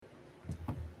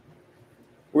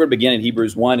We're going to begin in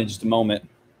Hebrews 1 in just a moment.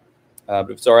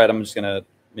 But if it's all right, I'm just going to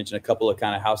mention a couple of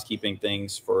kind of housekeeping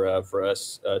things for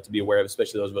us to be aware of,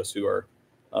 especially those of us who are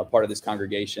part of this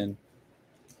congregation.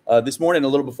 This morning, a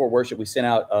little before worship, we sent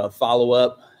out a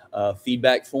follow-up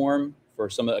feedback form for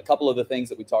a couple of the things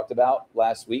that we talked about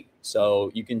last week.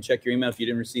 So you can check your email. If you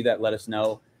didn't receive that, let us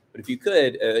know. But if you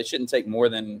could, it shouldn't take more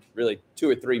than really 2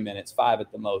 or 3 minutes, 5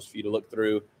 at the most, for you to look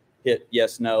through, hit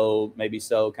yes, no, maybe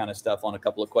so kind of stuff on a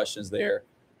couple of questions there,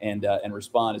 and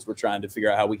respond as we're trying to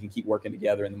figure out how we can keep working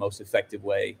together in the most effective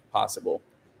way possible.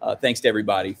 Thanks to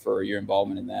everybody for your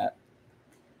involvement in that.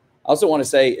 I also want to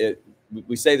say,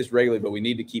 we say this regularly, but we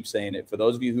need to keep saying it. For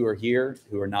those of you who are here,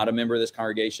 who are not a member of this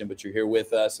congregation, but you're here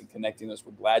with us and connecting us,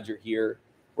 we're glad you're here.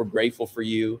 We're grateful for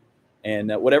you.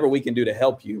 And whatever we can do to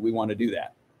help you, we want to do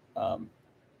that.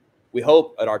 We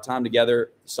hope at our time together,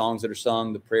 the songs that are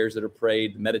sung, the prayers that are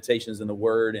prayed, the meditations in the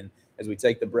word, and as we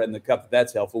take the bread and the cup, if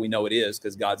that's helpful, we know it is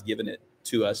because God's given it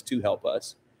to us to help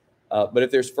us. But if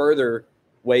there's further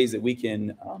ways that we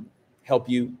can help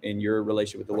you in your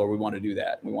relationship with the Lord, we want to do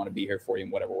that. We want to be here for you in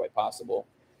whatever way possible,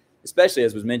 especially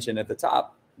as was mentioned at the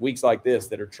top, weeks like this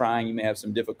that are trying, you may have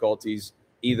some difficulties,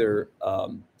 either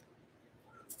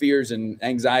fears and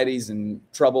anxieties and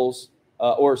troubles,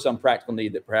 or some practical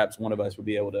need that perhaps one of us would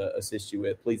be able to assist you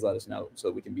with. Please let us know so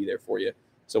that we can be there for you,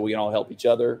 so we can all help each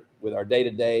other with our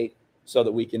day-to-day, so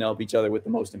that we can help each other with the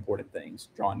most important things,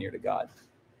 drawing near to God.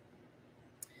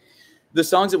 The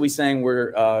songs that we sang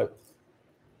were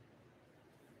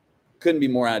couldn't be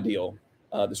more ideal.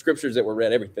 The scriptures that were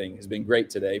read, everything has been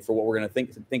great today for what we're going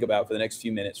to think about for the next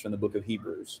few minutes from the book of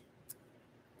Hebrews.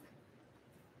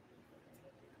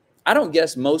 I don't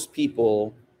guess most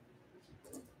people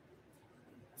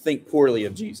think poorly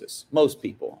of Jesus. Most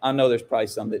people. I know there's probably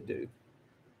some that do.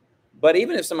 But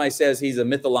even if somebody says he's a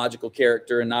mythological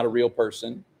character and not a real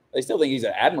person, they still think he's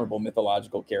an admirable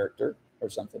mythological character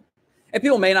or something. And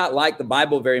people may not like the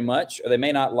Bible very much, or they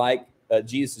may not like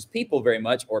Jesus' people very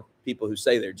much, or people who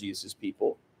say they're Jesus'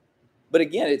 people. But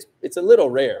again, it's a little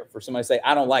rare for somebody to say,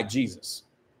 I don't like Jesus.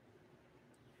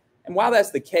 And while that's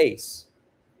the case,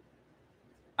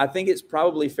 I think it's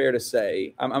probably fair to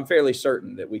say, I'm fairly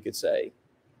certain that we could say,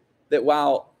 that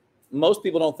while most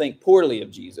people don't think poorly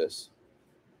of Jesus,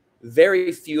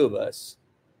 very few of us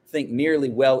think nearly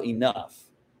well enough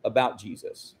about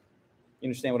Jesus. You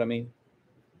understand what I mean?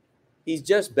 He's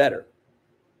just better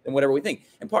than whatever we think.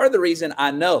 And part of the reason I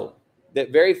know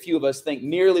that very few of us think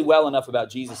nearly well enough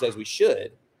about Jesus as we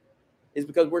should is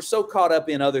because we're so caught up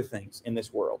in other things in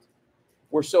this world.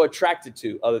 We're so attracted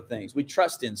to other things. We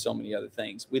trust in so many other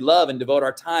things. We love and devote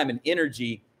our time and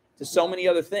energy to so many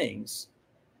other things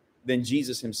than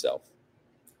Jesus himself.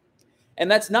 And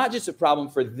that's not just a problem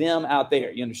for them out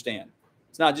there, you understand?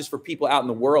 It's not just for people out in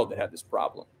the world that have this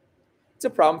problem. It's a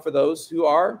problem for those who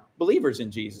are believers in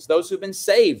Jesus, those who've been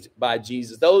saved by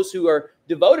Jesus, those who are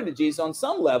devoted to Jesus on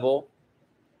some level.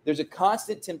 There's a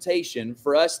constant temptation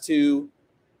for us to,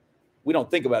 we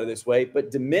don't think about it this way, but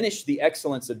diminish the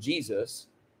excellence of Jesus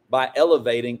by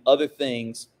elevating other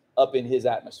things up in his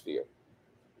atmosphere.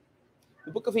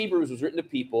 The book of Hebrews was written to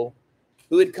people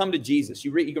who had come to Jesus.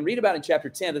 You can read about in chapter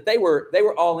 10 that they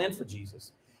were all in for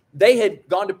Jesus. They had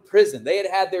gone to prison. They had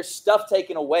had their stuff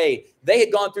taken away. They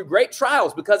had gone through great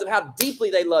trials because of how deeply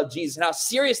they loved Jesus and how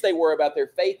serious they were about their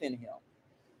faith in him.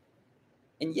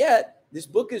 And yet, this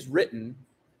book is written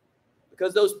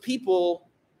because those people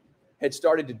had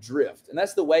started to drift. And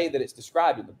that's the way that it's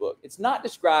described in the book. It's not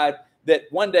described that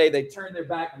one day they turned their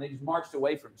back and they just marched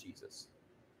away from Jesus,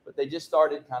 but they just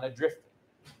started kind of drifting.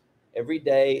 Every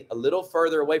day, a little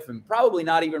further away from him, probably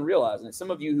not even realizing it. Some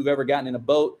of you who've ever gotten in a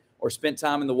boat or spent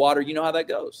time in the water, you know how that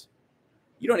goes.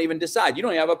 You don't even decide. You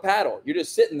don't even have a paddle. You're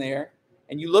just sitting there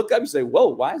and you look up and say, whoa,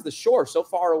 why is the shore so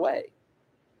far away?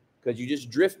 Because you just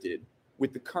drifted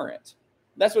with the current.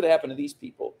 That's what happened to these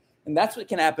people. And that's what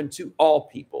can happen to all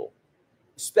people,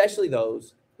 especially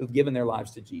those who've given their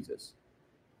lives to Jesus.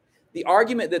 The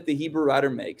argument that the Hebrew writer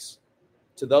makes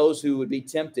to those who would be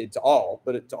tempted,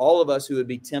 but to all of us who would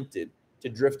be tempted to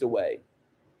drift away,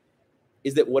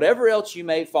 is that whatever else you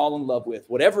may fall in love with,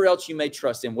 whatever else you may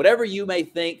trust in, whatever you may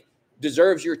think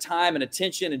deserves your time and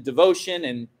attention and devotion,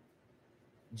 and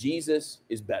Jesus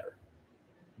is better.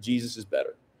 Jesus is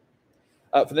better.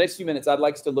 For the next few minutes, I'd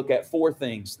like us to look at 4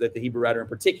 things that the Hebrew writer in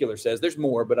particular says. There's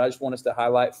more, but I just want us to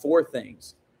highlight 4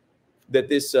 things that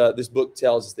this book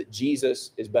tells us that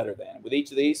Jesus is better than. With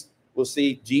each of these, we'll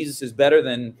see Jesus is better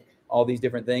than all these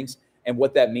different things and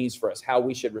what that means for us, how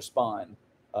we should respond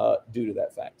due to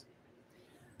that fact.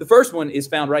 The first one is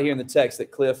found right here in the text that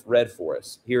Cliff read for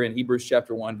us, here in Hebrews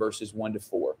chapter 1, verses 1 to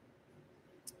 4.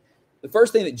 The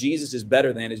first thing that Jesus is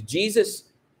better than is Jesus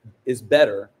is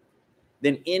better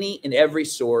than any and every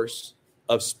source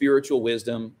of spiritual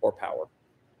wisdom or power.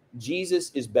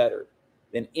 Jesus is better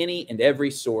than any and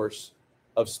every source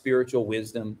of spiritual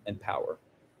wisdom and power.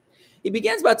 He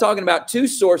begins by talking about two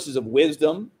sources of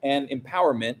wisdom and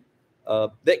empowerment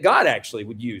that God actually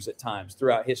would use at times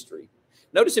throughout history.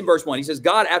 Notice in verse 1, he says,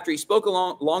 God, after he spoke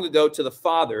long ago to the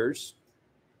fathers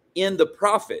in the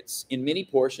prophets in many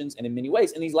portions and in many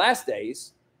ways, in these last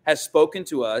days has spoken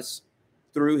to us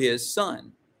through his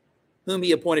Son, whom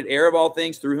he appointed heir of all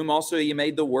things, through whom also he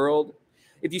made the world.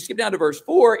 If you skip down to verse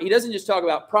 4, he doesn't just talk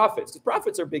about prophets, because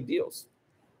prophets are big deals.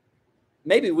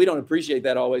 Maybe we don't appreciate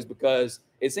that always because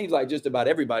it seems like just about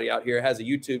everybody out here has a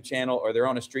YouTube channel or they're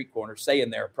on a street corner saying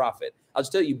they're a prophet. I'll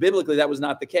just tell you, biblically, that was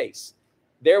not the case.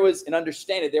 There was an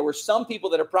understanding. There were some people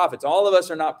that are prophets. All of us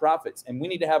are not prophets, and we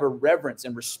need to have a reverence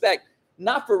and respect,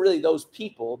 not for really those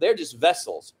people. They're just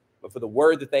vessels, but for the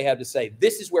word that they have to say.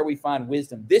 This is where we find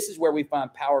wisdom. This is where we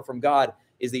find power from God,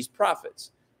 is these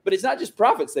prophets. But it's not just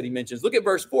prophets that he mentions. Look at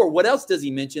verse 4. What else does he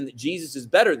mention that Jesus is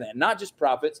better than? Not just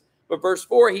prophets, but verse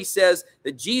 4, he says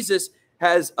that Jesus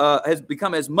has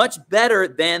become as much better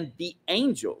than the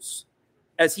angels,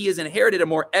 as he has inherited a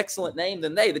more excellent name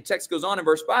than they. The text goes on in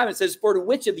verse 5 and says, for to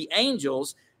which of the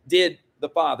angels did the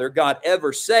Father, God,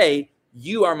 ever say,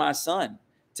 you are my son?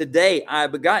 Today I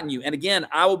have begotten you. And again,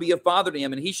 I will be a father to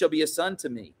him, and he shall be a son to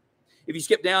me. If you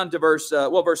skip down to verse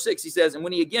 6, he says, and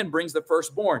when he again brings the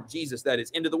firstborn, Jesus that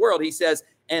is, into the world, he says,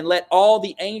 and let all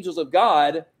the angels of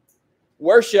God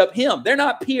worship him. They're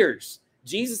not peers.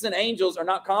 Jesus and angels are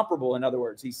not comparable, in other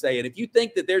words, he's saying. If you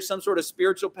think that there's some sort of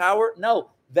spiritual power,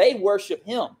 no, they worship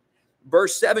him.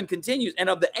 Verse 7 continues, and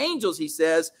of the angels, he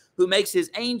says, who makes his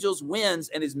angels winds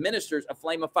and his ministers a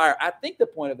flame of fire. I think the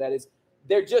point of that is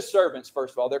they're just servants,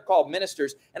 first of all. They're called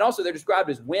ministers, and also they're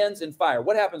described as winds and fire.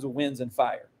 What happens with winds and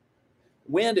fire?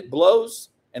 Wind, it blows,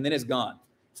 and then it's gone.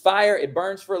 Fire, it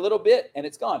burns for a little bit, and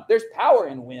it's gone. There's power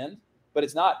in wind, but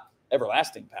it's not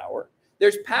everlasting power.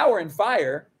 There's power in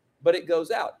fire, but it goes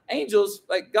out. Angels,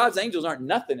 like God's angels, aren't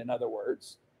nothing, in other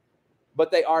words, but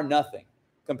they are nothing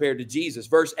compared to Jesus.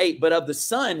 Verse 8, but of the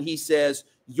Son, he says,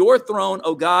 your throne,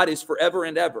 O God, is forever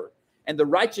and ever, and the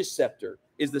righteous scepter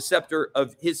is the scepter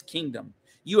of his kingdom.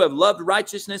 You have loved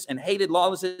righteousness and hated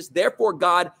lawlessness. Therefore,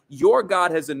 God, your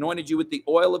God, has anointed you with the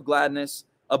oil of gladness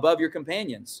above your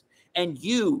companions. And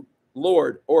you,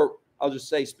 Lord, or I'll just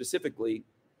say specifically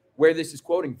where this is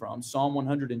quoting from, Psalm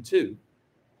 102.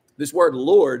 This word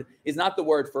Lord is not the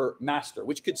word for master,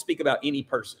 which could speak about any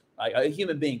person. A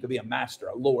human being could be a master,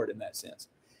 a Lord in that sense.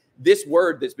 This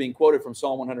word that's being quoted from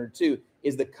Psalm 102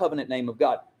 is the covenant name of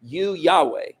God. You,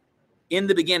 Yahweh, in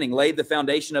the beginning laid the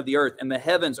foundation of the earth, and the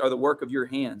heavens are the work of your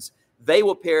hands. They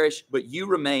will perish, but you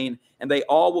remain, and they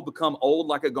all will become old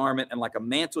like a garment, and like a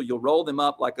mantle you'll roll them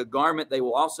up. Like a garment they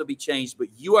will also be changed, but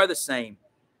you are the same,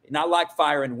 not like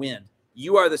fire and wind.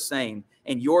 You are the same,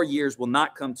 and your years will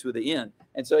not come to the end.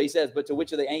 And so he says, but to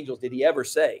which of the angels did he ever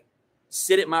say,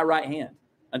 sit at my right hand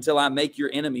until I make your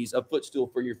enemies a footstool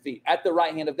for your feet? At the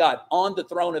right hand of God, on the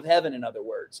throne of heaven, in other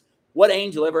words. What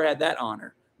angel ever had that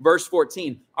honor? Verse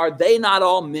 14, are they not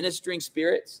all ministering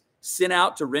spirits sent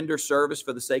out to render service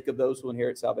for the sake of those who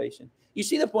inherit salvation? You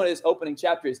see, the point of this opening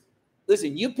chapter is,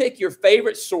 listen, you pick your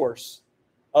favorite source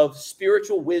of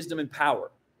spiritual wisdom and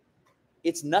power.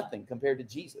 It's nothing compared to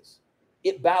Jesus.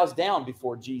 It bows down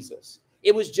before Jesus.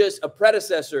 It was just a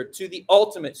predecessor to the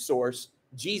ultimate source,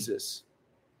 Jesus.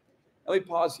 Let me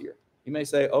pause here. You may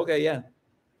say, okay, yeah,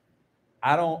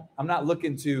 I'm not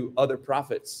looking to other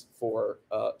prophets for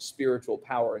spiritual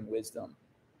power and wisdom.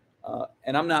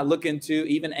 And I'm not looking to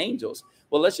even angels.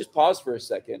 Well, let's just pause for a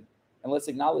second and let's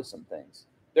acknowledge some things.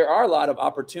 There are a lot of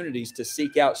opportunities to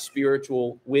seek out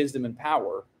spiritual wisdom and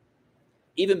power,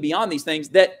 even beyond these things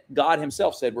that God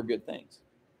himself said were good things.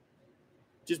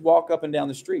 Just walk up and down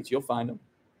the streets. You'll find them.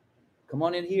 Come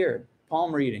on in here.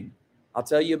 Palm reading. I'll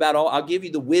tell you about I'll give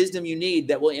you the wisdom you need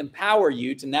that will empower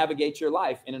you to navigate your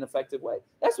life in an effective way.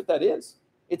 That's what that is.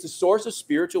 It's a source of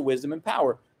spiritual wisdom and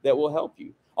power that will help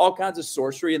you. All kinds of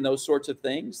sorcery and those sorts of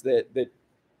things that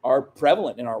are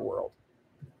prevalent in our world.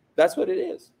 That's what it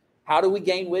is. How do we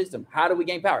gain wisdom? How do we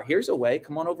gain power? Here's a way.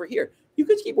 Come on over here. You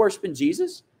could keep worshiping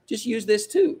Jesus. Just use this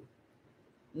too.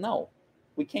 No,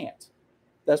 we can't.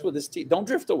 That's what this don't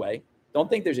drift away. Don't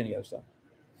think there's any other stuff.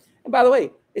 And by the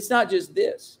way, it's not just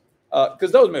this.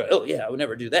 Because those may go, oh, yeah, I would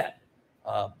never do that.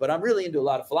 But I'm really into a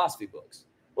lot of philosophy books.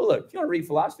 Well, look, if you want to read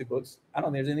philosophy books, I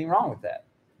don't think there's anything wrong with that.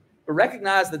 But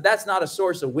recognize that that's not a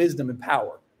source of wisdom and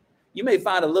power. You may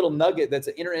find a little nugget that's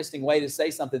an interesting way to say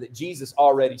something that Jesus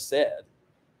already said.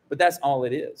 But that's all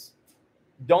it is.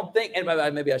 Don't think, and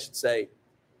maybe I should say,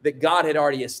 that God had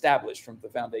already established from the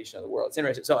foundation of the world. It's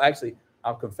interesting. So actually,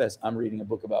 I'll confess, I'm reading a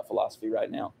book about philosophy right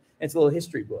now. It's a little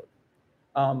history book.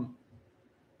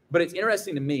 But it's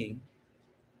interesting to me,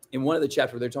 in one of the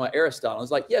chapters where they're talking about Aristotle,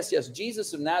 it's like, yes,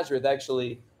 Jesus of Nazareth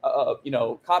actually,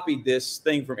 copied this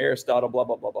thing from Aristotle, blah,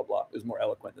 blah, blah, blah, blah. It was more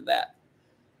eloquent than that.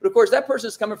 But of course, that person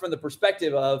is coming from the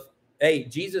perspective of, hey,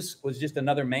 Jesus was just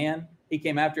another man. He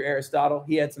came after Aristotle.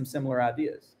 He had some similar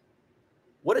ideas.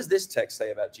 What does this text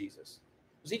say about Jesus?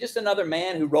 Was he just another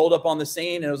man who rolled up on the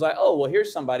scene and was like, oh, well,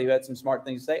 here's somebody who had some smart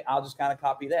things to say. I'll just kind of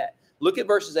copy that. Look at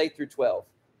verses 8 through 12.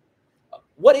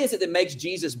 What is it that makes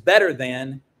Jesus better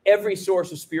than every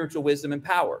source of spiritual wisdom and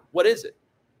power? What is it?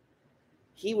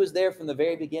 He was there from the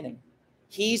very beginning.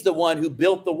 He's the one who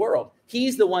built the world.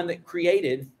 He's the one that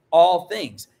created all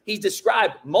things. He's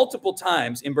described multiple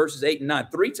times in verses 8 and 9,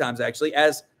 3 times actually,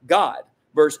 as God.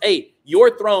 Verse 8,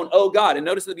 your throne, O God. And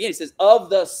notice at the beginning, it says, of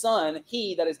the Son,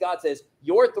 he, that is God, says,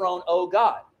 your throne, O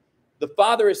God. The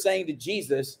Father is saying to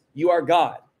Jesus, you are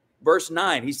God. Verse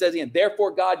 9, he says again,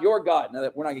 therefore God, your God. Now,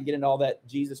 we're not going to get into all that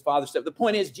Jesus, Father stuff. The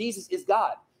point is, Jesus is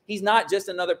God. He's not just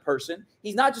another person.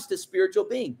 He's not just a spiritual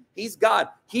being. He's God.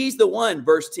 He's the one,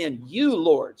 verse 10, you,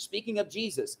 Lord, speaking of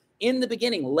Jesus, in the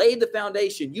beginning, laid the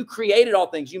foundation. You created all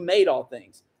things. You made all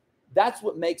things. That's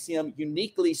what makes him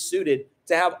uniquely suited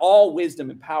to have all wisdom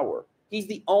and power. He's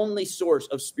the only source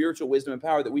of spiritual wisdom and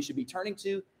power that we should be turning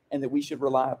to and that we should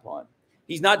rely upon.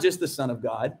 He's not just the Son of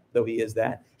God, though he is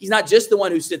that. He's not just the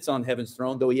one who sits on heaven's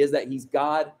throne, though he is that. He's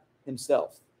God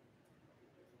himself.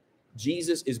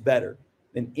 Jesus is better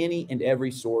than any and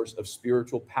every source of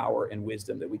spiritual power and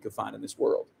wisdom that we could find in this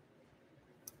world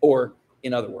or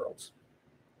in other worlds.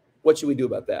 What should we do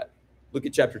about that? Look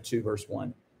at chapter 2, verse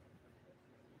 1.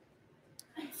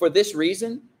 For this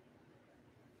reason,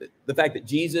 the fact that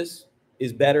Jesus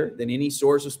is better than any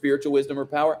source of spiritual wisdom or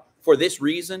power, for this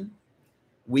reason,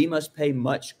 we must pay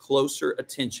much closer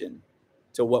attention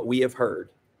to what we have heard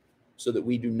so that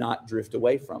we do not drift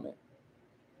away from it.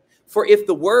 For if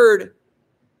the word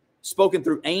spoken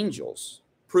through angels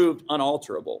proved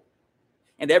unalterable,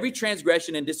 and every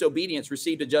transgression and disobedience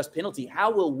received a just penalty,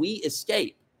 how will we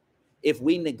escape if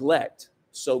we neglect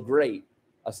so great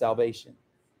a salvation?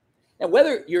 Now,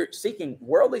 whether you're seeking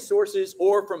worldly sources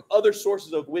or from other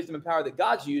sources of wisdom and power that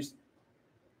God's used,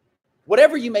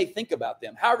 whatever you may think about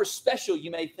them, however special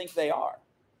you may think they are,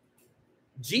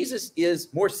 Jesus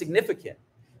is more significant.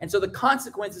 And so the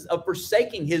consequences of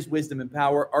forsaking his wisdom and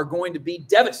power are going to be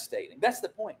devastating. That's the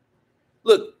point.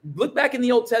 Look back in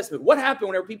the Old Testament. What happened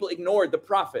whenever people ignored the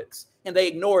prophets and they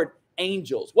ignored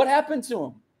angels? What happened to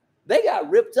them? They got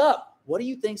ripped up. What do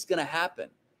you think's going to happen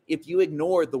if you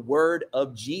ignore the word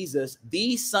of Jesus,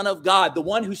 the Son of God, the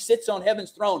one who sits on heaven's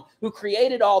throne, who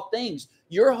created all things?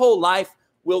 Your whole life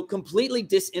will completely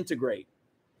disintegrate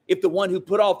if the one who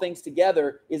put all things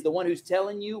together is the one who's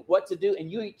telling you what to do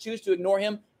and you choose to ignore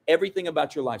him. Everything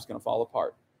about your life is going to fall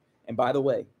apart. And by the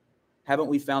way, haven't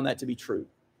we found that to be true?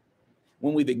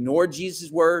 When we've ignored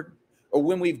Jesus' word, or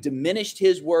when we've diminished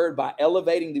his word by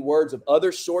elevating the words of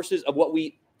other sources of what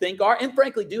we think are, and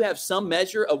frankly do have some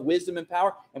measure of wisdom and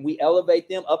power, and we elevate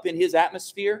them up in his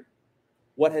atmosphere,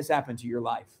 what has happened to your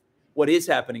life? What is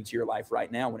happening to your life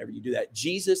right now whenever you do that?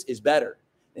 Jesus is better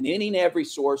than any and every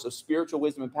source of spiritual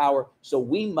wisdom and power, so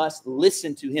we must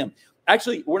listen to him.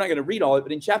 Actually, we're not going to read all of it,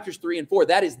 but in chapters 3 and 4,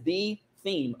 that is the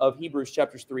theme of Hebrews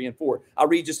chapters 3 and 4. I'll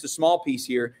read just a small piece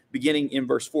here, beginning in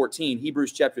verse 14.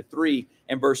 Hebrews chapter 3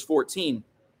 and verse 14.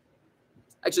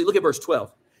 Actually, look at verse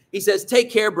 12. He says, take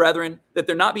care, brethren, that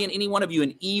there not be in any one of you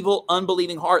an evil,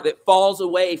 unbelieving heart that falls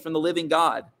away from the living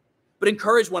God. But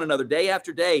encourage one another day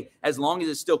after day, as long as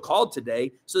it's still called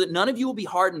today, so that none of you will be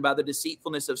hardened by the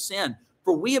deceitfulness of sin.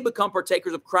 For we have become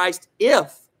partakers of Christ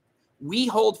if we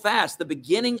hold fast the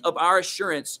beginning of our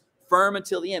assurance firm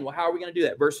until the end. Well, how are we going to do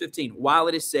that? Verse 15, while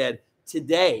it is said,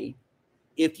 today,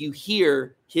 if you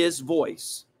hear his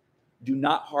voice, do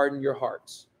not harden your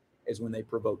hearts as when they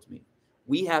provoked me.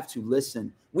 We have to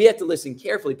listen. We have to listen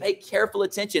carefully, pay careful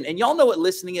attention. And y'all know what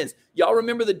listening is. Y'all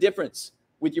remember the difference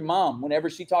with your mom whenever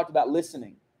she talked about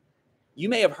listening. You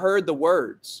may have heard the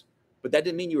words, but that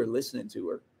didn't mean you were listening to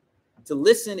her. To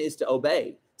listen is to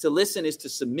obey. To listen is to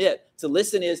submit. To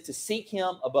listen is to seek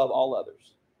him above all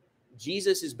others.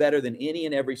 Jesus is better than any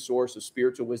and every source of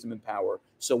spiritual wisdom and power.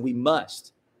 So we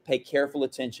must pay careful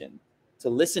attention to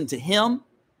listen to him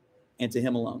and to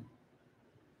him alone.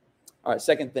 All right,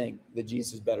 second thing that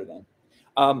Jesus is better than.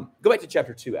 Go back to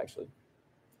chapter 2, actually.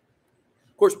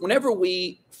 Of course, whenever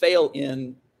we fail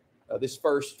in this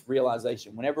first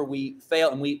realization, whenever we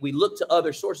fail and we look to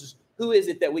other sources, who is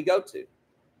it that we go to?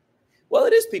 Well,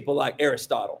 it is people like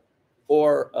Aristotle.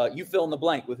 or you fill in the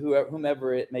blank with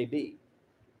whomever it may be,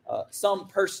 some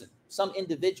person, some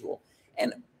individual.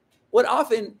 And what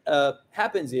often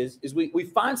happens is we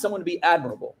find someone to be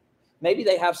admirable. Maybe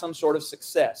they have some sort of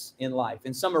success in life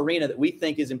in some arena that we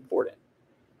think is important.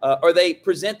 Or they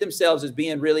present themselves as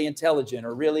being really intelligent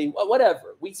or really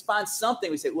whatever. We find something,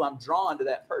 we say, oh, I'm drawn to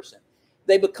that person.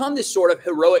 They become this sort of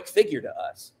heroic figure to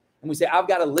us. And we say, I've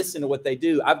got to listen to what they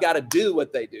do. I've got to do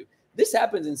what they do. This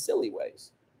happens in silly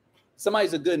ways.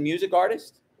 Somebody's a good music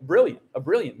artist, a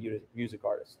brilliant music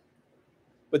artist.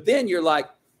 But then you're like,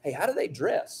 hey, how do they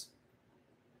dress?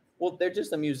 Well, they're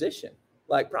just a musician.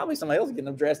 Like probably somebody else is getting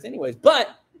them dressed anyways. But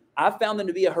I found them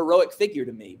to be a heroic figure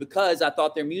to me because I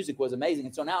thought their music was amazing.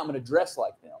 And so now I'm going to dress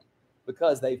like them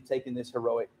because they've taken this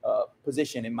heroic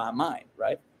position in my mind,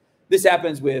 right? This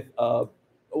happens with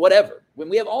whatever. When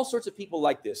we have all sorts of people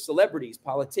like this, celebrities,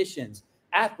 politicians,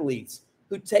 athletes,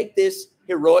 who take this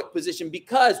heroic position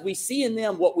because we see in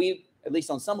them what we, at least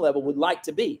on some level, would like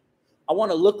to be. I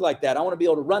want to look like that. I want to be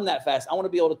able to run that fast. I want to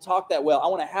be able to talk that well. I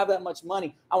want to have that much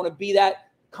money. I want to be that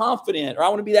confident, or I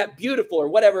want to be that beautiful, or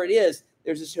whatever it is.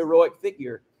 There's this heroic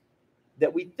figure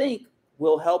that we think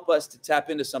will help us to tap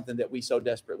into something that we so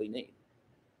desperately need.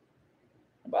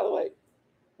 And by the way,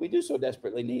 we do so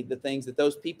desperately need the things that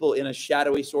those people in a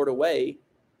shadowy sort of way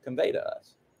convey to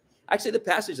us. Actually, the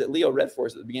passage that Leo read for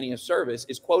us at the beginning of service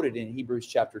is quoted in Hebrews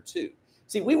chapter 2.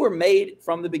 See, we were made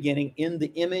from the beginning in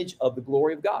the image of the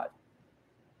glory of God.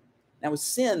 Now, with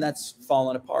sin, that's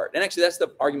fallen apart. And actually, that's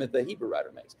the argument the Hebrew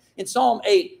writer makes. In Psalm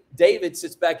 8, David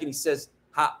sits back and he says,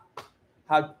 how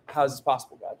is this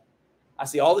possible, God? I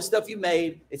see all the stuff you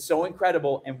made. It's so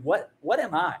incredible. And what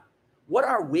am I? What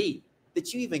are we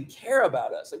that you even care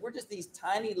about us? Like, we're just these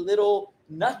tiny little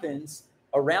nothings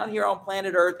around here on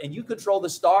planet Earth, and you control the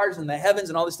stars and the heavens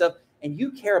and all this stuff, and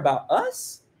you care about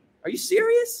us? Are you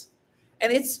serious?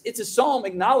 And it's a psalm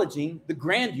acknowledging the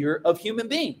grandeur of human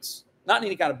beings, not in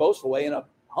any kind of boastful way, in a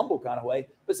humble kind of way,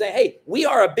 but saying, hey, we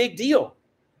are a big deal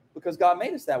because God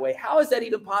made us that way. How is that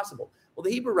even possible? Well,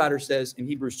 the Hebrew writer says in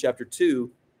Hebrews chapter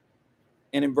 2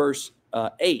 and in verse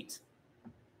 8,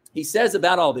 he says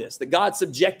about all this, that God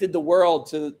subjected the world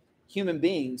to human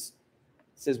beings.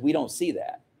 He says we don't see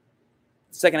that.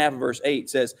 The second half of verse 8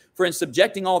 says, for in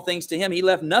subjecting all things to him, he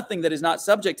left nothing that is not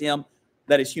subject to him,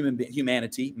 that is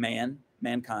humanity,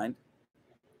 mankind.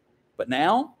 But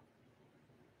now,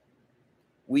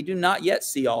 we do not yet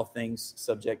see all things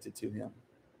subjected to him.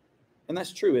 And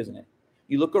that's true, isn't it?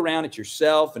 You look around at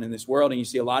yourself and in this world, and you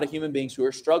see a lot of human beings who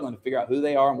are struggling to figure out who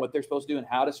they are and what they're supposed to do and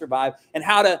how to survive and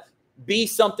how to be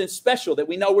something special that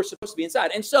we know we're supposed to be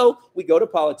inside. And so we go to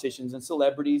politicians and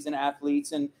celebrities and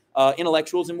athletes and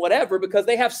intellectuals and whatever, because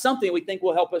they have something we think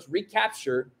will help us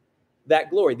recapture that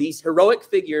glory. These heroic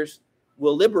figures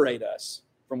will liberate us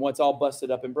from what's all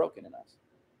busted up and broken in us.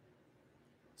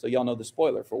 So y'all know the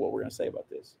spoiler for what we're going to say about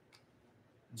this.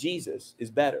 Jesus is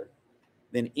better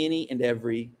than any and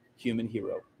every human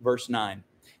hero. Verse 9.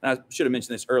 And I should have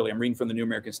mentioned this earlier. I'm reading from the New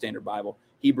American Standard Bible.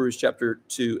 Hebrews chapter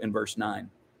 2 and verse 9.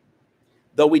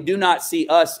 Though we do not see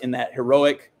us in that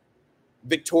heroic,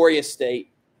 victorious state,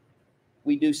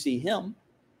 we do see him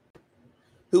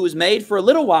who was made for a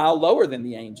little while lower than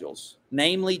the angels,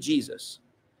 namely Jesus,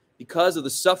 because of the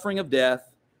suffering of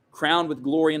death, crowned with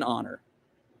glory and honor,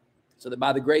 so that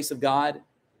by the grace of God,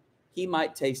 he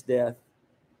might taste death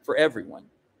for everyone.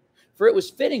 For it was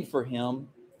fitting for him,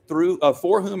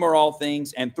 for whom are all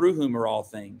things and through whom are all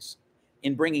things,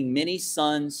 in bringing many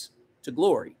sons to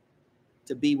glory,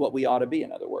 to be what we ought to be,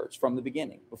 in other words, from the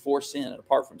beginning, before sin and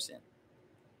apart from sin.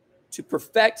 To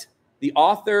perfect the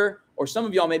author, or some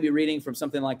of y'all may be reading from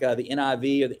something like the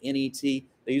NIV or the NET.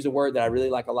 They use a word that I really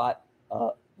like a lot,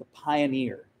 the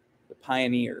pioneer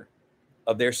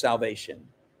of their salvation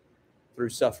through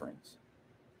sufferings.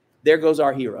 There goes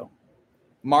our hero,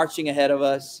 marching ahead of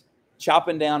us,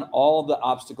 chopping down all the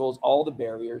obstacles, all the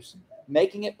barriers,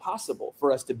 making it possible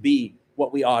for us to be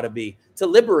what we ought to be, to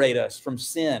liberate us from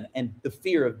sin and the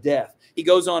fear of death. He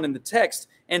goes on in the text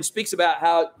and speaks about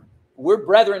how we're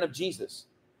brethren of Jesus.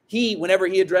 He, whenever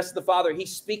he addresses the Father, he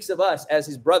speaks of us as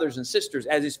his brothers and sisters,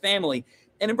 as his family.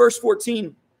 And in verse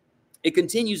 14, it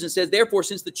continues and says, therefore,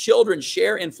 since the children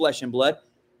share in flesh and blood,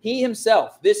 he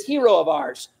himself, this hero of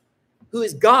ours, who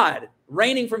is God,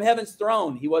 reigning from heaven's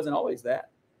throne, he wasn't always that.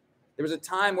 There was a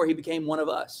time where he became one of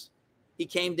us. He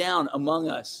came down among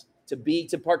us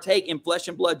to partake in flesh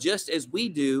and blood just as we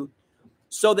do,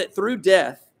 so that through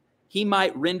death he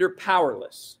might render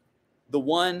powerless the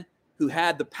one who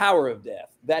had the power of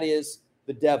death, that is,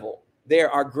 the devil. There,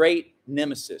 our great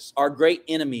nemesis, our great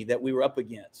enemy that we were up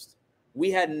against. We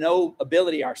had no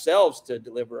ability ourselves to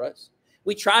deliver us.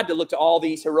 We tried to look to all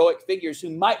these heroic figures who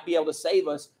might be able to save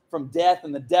us from death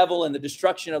and the devil and the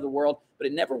destruction of the world, but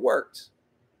it never worked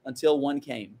until one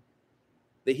came.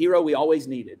 The hero we always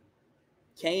needed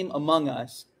came among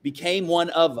us, became one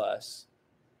of us,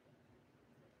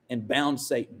 and bound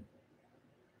Satan,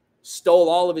 stole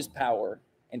all of his power,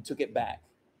 and took it back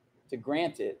to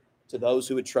grant it to those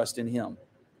who would trust in him.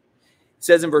 It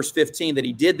says in verse 15 that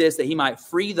he did this that he might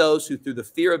free those who through the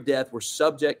fear of death were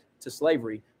subject to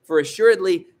slavery. For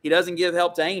assuredly, he doesn't give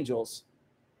help to angels,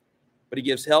 but he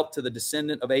gives help to the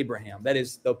descendant of Abraham. That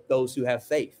is, those who have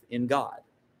faith in God,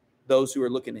 those who are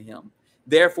looking to him.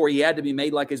 Therefore, he had to be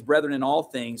made like his brethren in all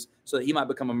things, so that he might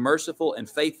become a merciful and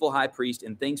faithful high priest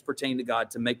in things pertaining to God,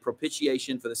 to make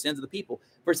propitiation for the sins of the people.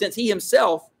 For since he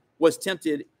himself was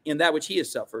tempted in that which he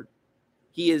has suffered,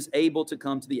 he is able to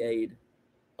come to the aid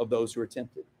of those who are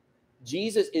tempted.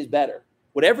 Jesus is better.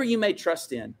 Whatever you may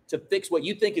trust in to fix what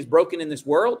you think is broken in this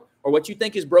world, or what you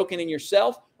think is broken in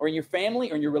yourself, or in your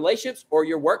family, or in your relationships, or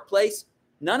your workplace,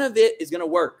 none of it is going to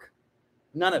work.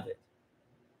 None of it,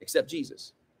 except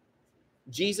Jesus.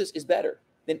 Jesus is better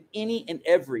than any and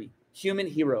every human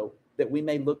hero that we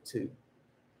may look to.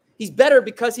 He's better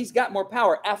because he's got more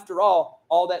power. After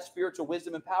all that spiritual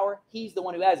wisdom and power, he's the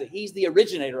one who has it. He's the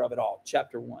originator of it all,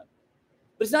 chapter 1.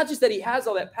 But it's not just that he has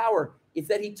all that power. It's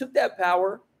that he took that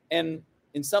power and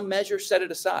in some measure set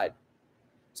it aside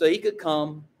so he could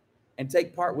come and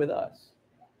take part with us.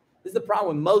 This is the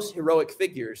problem with most heroic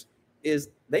figures, is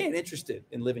they ain't interested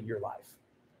in living your life.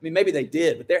 I mean, maybe they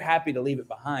did, but they're happy to leave it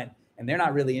behind. And they're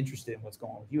not really interested in what's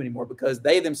going on with you anymore because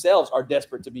they themselves are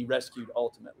desperate to be rescued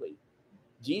ultimately.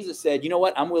 Jesus said, you know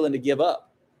what? I'm willing to give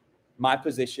up my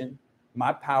position,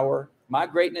 my power, my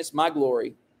greatness, my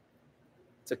glory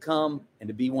to come and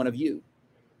to be one of you,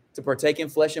 to partake in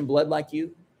flesh and blood like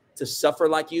you, to suffer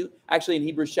like you. Actually, in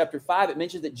Hebrews chapter 5, it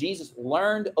mentions that Jesus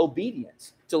learned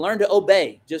obedience, to learn to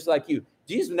obey just like you.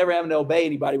 Jesus was never having to obey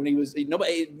anybody when Jesus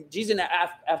didn't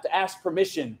have to ask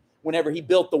permission whenever he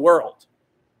built the world.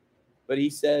 But he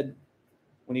said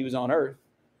when he was on earth,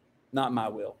 not my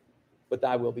will, but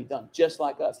thy will be done. Just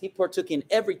like us. He partook in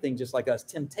everything just like us.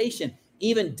 Temptation,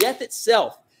 even death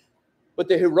itself. But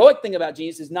the heroic thing about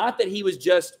Jesus is not that he was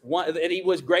just one, that he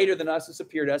was greater than us and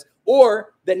superior to us,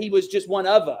 or that he was just one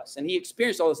of us and he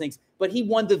experienced all those things. But he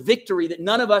won the victory that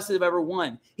none of us have ever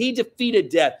won. He defeated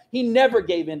death. He never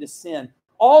gave in to sin.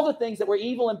 All the things that were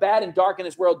evil and bad and dark in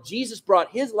this world, Jesus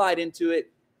brought his light into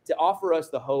it to offer us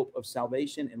the hope of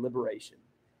salvation and liberation.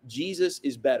 Jesus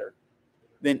is better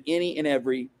than any and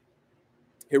every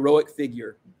heroic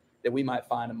figure that we might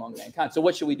find among mankind. So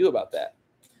what should we do about that?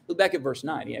 Look back at verse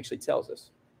 9. He actually tells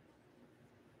us.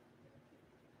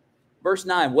 Verse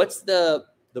 9, what's the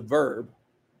verb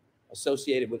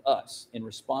associated with us in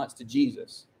response to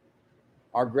Jesus,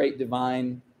 our great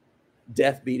divine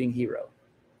death-beating hero?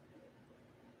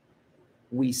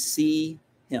 We see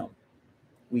him.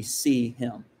 We see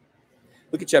him.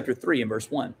 Look at chapter 3 and verse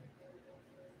 1.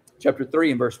 Chapter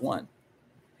 3 and verse 1.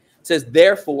 It says,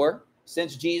 therefore,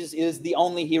 since Jesus is the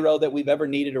only hero that we've ever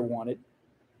needed or wanted,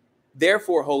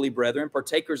 therefore, holy brethren,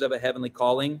 partakers of a heavenly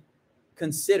calling,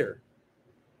 consider.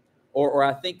 Or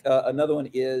I think another one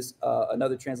is,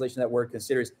 another translation of that word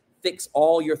consider is fix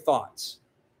all your thoughts.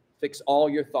 Fix all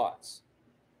your thoughts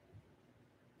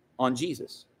on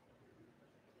Jesus.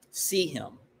 See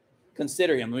him.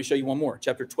 Consider him. Let me show you one more.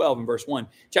 Chapter 12 and verse 1.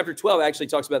 Chapter 12 actually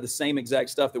talks about the same exact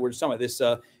stuff that we're just talking about. This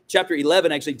chapter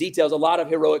 11 actually details a lot of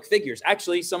heroic figures.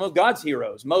 Actually, some of God's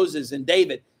heroes, Moses and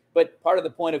David. But part of the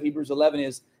point of Hebrews 11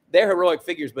 is they're heroic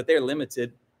figures, but they're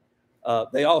limited.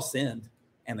 They all sinned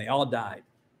and they all died.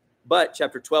 But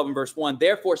chapter 12 and verse 1,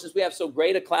 therefore, since we have so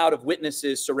great a cloud of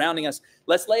witnesses surrounding us,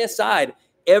 let's lay aside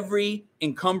every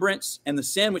encumbrance and the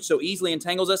sin which so easily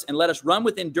entangles us, and let us run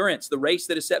with endurance the race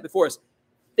that is set before us,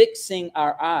 fixing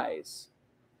our eyes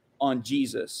on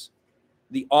Jesus,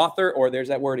 the author, or there's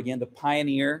that word again, the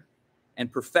pioneer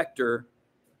and perfecter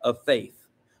of faith,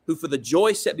 who for the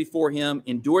joy set before him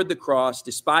endured the cross,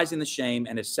 despising the shame,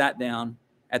 and has sat down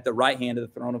at the right hand of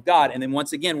the throne of God. And then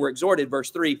once again, we're exhorted, verse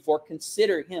 3, for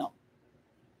consider him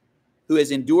who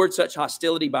has endured such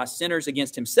hostility by sinners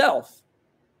against himself,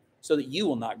 so that you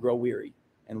will not grow weary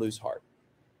and lose heart.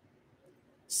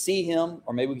 See him,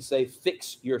 or maybe we can say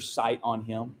fix your sight on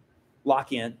him,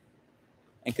 lock in,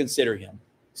 and consider him.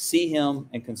 See him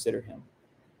and consider him.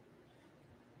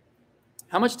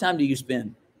 How much time do you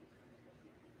spend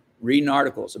reading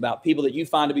articles about people that you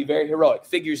find to be very heroic,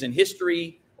 figures in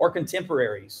history or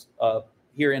contemporaries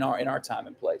here in our time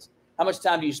and place? How much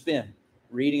time do you spend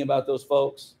reading about those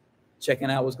folks, checking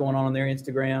out what's going on their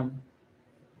Instagram,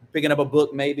 picking up a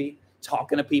book maybe,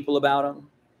 talking to people about them?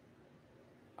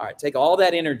 All right, take all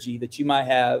that energy that you might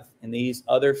have in these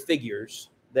other figures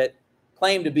that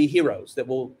claim to be heroes, that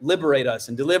will liberate us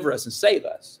and deliver us and save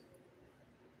us.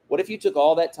 What if you took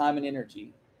all that time and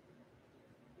energy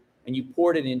and you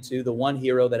poured it into the one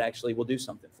hero that actually will do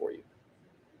something for you?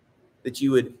 That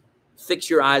you would fix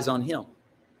your eyes on him,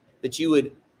 that you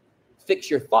would fix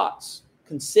your thoughts,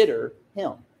 consider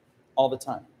him all the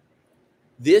time.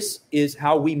 This is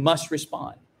how we must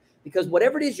respond, because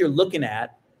whatever it is you're looking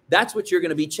at, that's what you're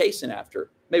going to be chasing after.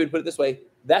 Maybe to put it this way,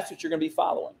 that's what you're going to be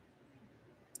following.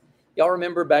 Y'all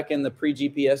remember back in the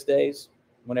pre-GPS days,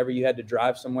 whenever you had to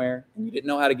drive somewhere and you didn't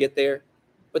know how to get there,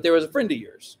 but there was a friend of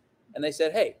yours and they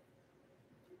said, hey,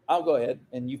 I'll go ahead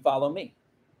and you follow me.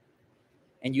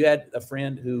 And you had a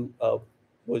friend who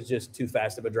was just too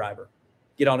fast of a driver.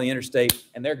 Get on the interstate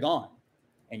and they're gone.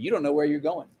 And you don't know where you're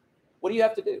going. What do you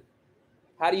have to do?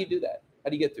 How do you do that? How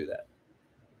do you get through that?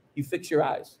 You fix your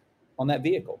eyes on that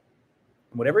vehicle.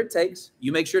 And whatever it takes,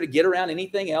 you make sure to get around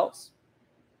anything else.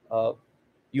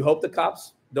 You hope the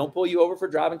cops don't pull you over for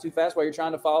driving too fast while you're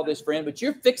trying to follow this friend, but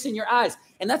you're fixing your eyes.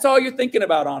 And that's all you're thinking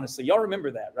about, honestly. Y'all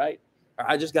remember that, right? Or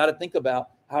I just got to think about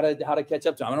how to catch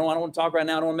up to him. I don't want to talk right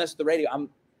now. I don't want to mess with the radio. I'm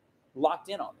locked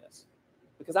in on this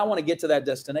because I want to get to that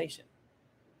destination.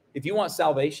 If you want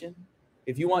salvation,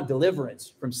 if you want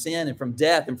deliverance from sin and from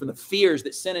death and from the fears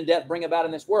that sin and death bring about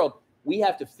in this world, we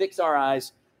have to fix our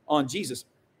eyes on Jesus.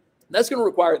 That's going to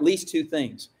require at least two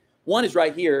things. One is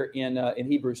right here in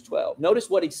Hebrews 12. Notice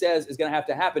what he says is going to have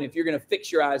to happen if you're going to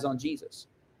fix your eyes on Jesus.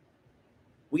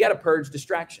 We got to purge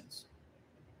distractions.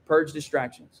 Purge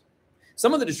distractions.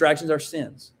 Some of the distractions are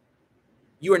sins.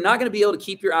 You are not going to be able to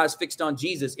keep your eyes fixed on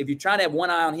Jesus if you're trying to have one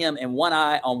eye on him and one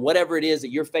eye on whatever it is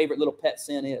that your favorite little pet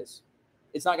sin is.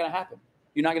 It's not going to happen.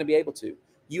 You're not going to be able to.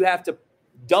 You have to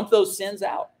dump those sins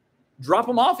out. Drop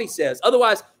them off, he says.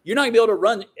 Otherwise, you're not going to be able to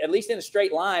run, at least in a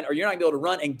straight line, or you're not going to be able to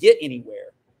run and get anywhere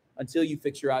until you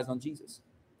fix your eyes on Jesus.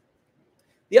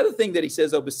 The other thing that he says,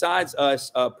 though, besides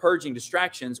us purging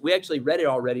distractions, we actually read it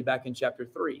already back in chapter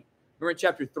 3. Remember in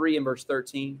chapter 3 and verse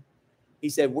 13? He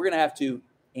said, we're going to have to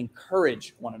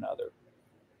encourage one another.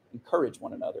 Encourage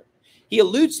one another. He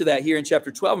alludes to that here in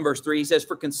chapter 12 and verse 3. He says,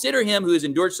 for consider him who has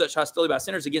endured such hostility by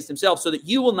sinners against himself, so that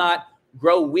you will not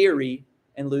grow weary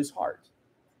and lose heart.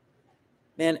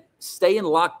 Man, staying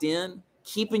locked in,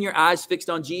 keeping your eyes fixed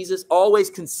on Jesus, always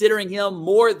considering him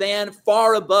more than,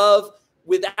 far above,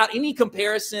 without any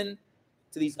comparison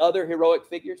to these other heroic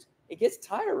figures, it gets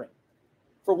tiring.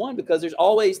 For one, because there's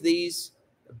always these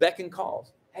beck and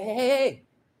calls. Hey,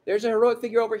 there's a heroic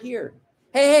figure over here.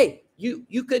 Hey,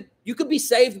 you could be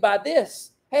saved by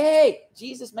this. Hey,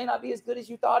 Jesus may not be as good as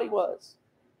you thought he was.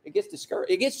 It gets discouraged.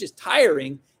 It gets just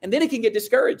tiring, and then it can get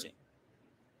discouraging.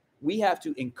 We have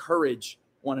to encourage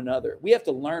one another. We have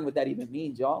to learn what that even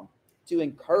means, y'all. To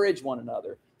encourage one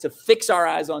another, to fix our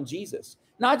eyes on Jesus.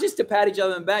 Not just to pat each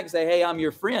other on the back and say, hey, I'm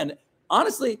your friend.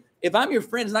 Honestly, if I'm your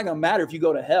friend, it's not going to matter if you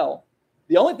go to hell.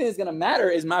 The only thing that's going to matter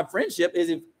is my friendship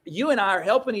is if you and I are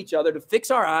helping each other to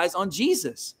fix our eyes on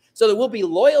Jesus so that we'll be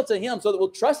loyal to him, so that we'll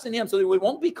trust in him, so that we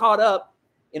won't be caught up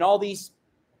in all these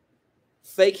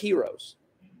fake heroes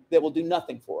that will do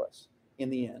nothing for us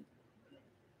in the end.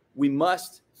 We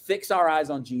must fix our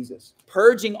eyes on Jesus,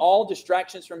 purging all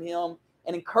distractions from him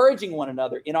and encouraging one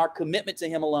another in our commitment to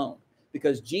him alone,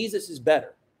 because Jesus is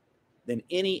better than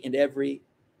any and every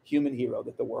human hero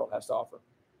that the world has to offer.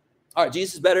 All right,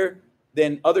 Jesus is better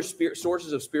than other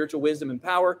sources of spiritual wisdom and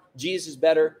power. Jesus is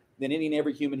better than any and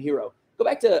every human hero. Go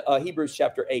back to Hebrews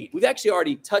chapter 8. We've actually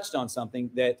already touched on something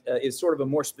that is sort of a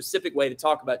more specific way to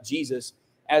talk about Jesus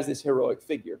as this heroic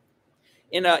figure.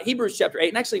 In Hebrews chapter 8,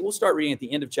 and actually we'll start reading at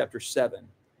the end of chapter 7.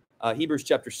 Hebrews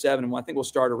chapter 7, and I think we'll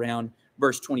start around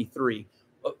verse 23.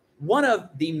 One of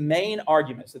the main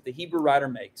arguments that the Hebrew writer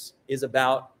makes is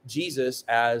about Jesus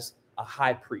as a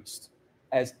high priest,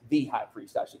 as the high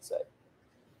priest, I should say.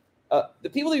 The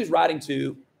people he was writing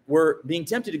to were being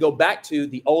tempted to go back to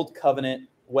the old covenant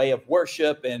way of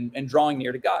worship and drawing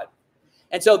near to God.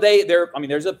 And so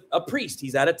there's a priest.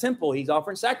 He's at a temple. He's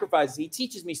offering sacrifices. He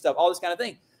teaches me stuff, all this kind of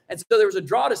thing. And so there was a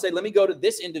draw to say, let me go to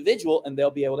this individual and they'll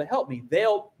be able to help me.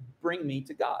 They'll bring me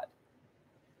to God.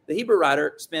 The Hebrew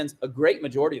writer spends a great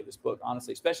majority of this book,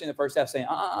 honestly, especially in the first half, saying,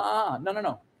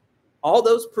 no. All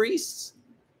those priests,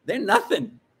 they're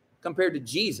nothing compared to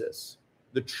Jesus,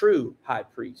 the true high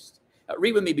priest.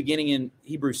 Read with me beginning in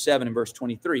Hebrews 7 and verse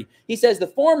 23. He says, the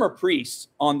former priests,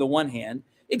 on the one hand,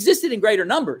 existed in greater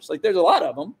numbers. Like there's a lot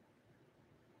of them.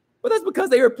 But that's because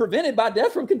they were prevented by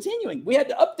death from continuing. We had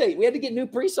to update. We had to get new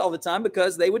priests all the time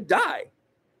because they would die.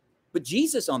 But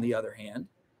Jesus, on the other hand,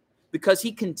 because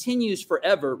he continues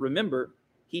forever, remember,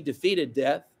 he defeated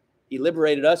death. He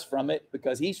liberated us from it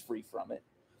because he's free from it.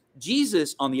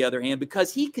 Jesus, on the other hand,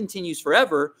 because he continues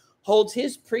forever, holds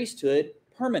his priesthood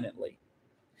permanently.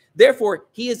 Therefore,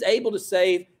 he is able to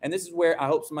save, and this is where I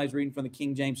hope somebody's reading from the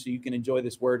King James so you can enjoy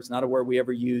this word. It's not a word we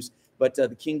ever use, but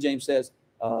the King James says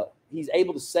he's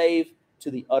able to save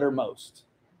to the uttermost.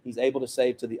 He's able to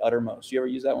save to the uttermost. You ever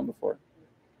use that one before?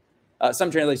 Some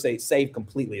translators say save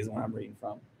completely is what I'm reading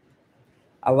from.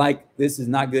 I like, this is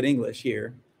not good English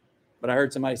here, but I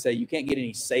heard somebody say you can't get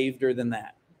any saveder than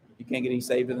that. You can't get any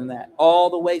saveder than that.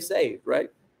 All the way saved, right?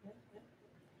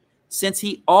 Since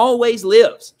he always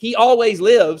lives, and he always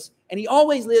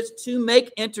lives to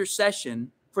make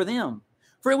intercession for them.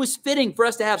 For it was fitting for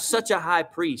us to have such a high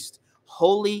priest,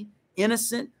 holy,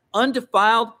 innocent,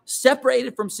 undefiled,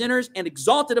 separated from sinners, and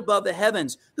exalted above the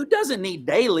heavens, who doesn't need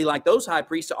daily, like those high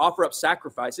priests, to offer up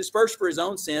sacrifices, first for his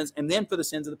own sins and then for the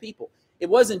sins of the people. It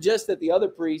wasn't just that the other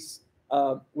priests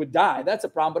would die. That's a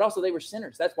problem, but also they were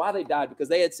sinners. That's why they died, because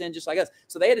they had sinned just like us.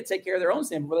 So they had to take care of their own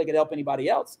sin before they could help anybody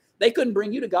else. They couldn't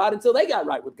bring you to God until they got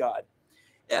right with God.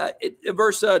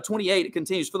 Verse 28, it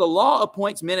continues, for the law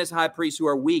appoints men as high priests who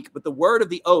are weak, but the word of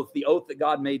the oath that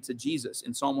God made to Jesus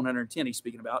in Psalm 110, he's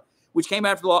speaking about, which came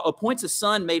after the law, appoints a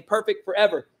son made perfect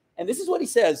forever. And this is what he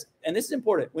says, and this is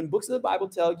important. When books of the Bible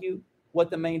tell you what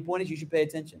the main point is, you should pay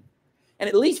attention. And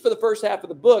at least for the first half of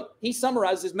the book, he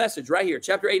summarizes his message right here,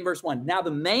 chapter 8, verse 1. Now, the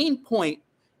main point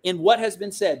in what has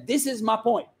been said, this is my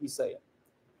point, he's saying.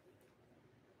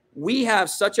 We have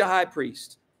such a high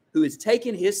priest who has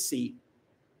taken his seat,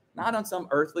 not on some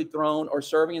earthly throne or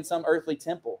serving in some earthly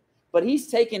temple, but he's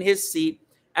taken his seat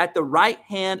at the right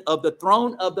hand of the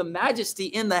throne of the majesty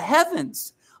in the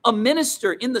heavens, a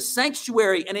minister in the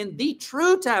sanctuary and in the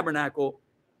true tabernacle,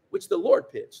 which the Lord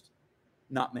pitched,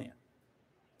 not man.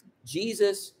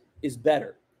 Jesus is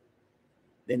better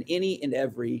than any and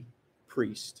every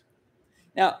priest.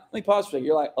 Now, let me pause for a second.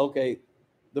 You're like, okay,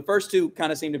 the first two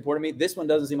kind of seemed important to me. This one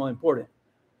doesn't seem important.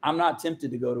 I'm not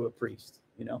tempted to go to a priest,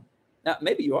 you know. Now,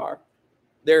 maybe you are.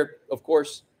 They're, of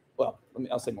course, well,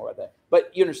 I'll say more about that.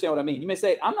 But you understand what I mean. You may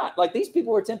say, I'm not, like these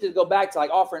people were tempted to go back to like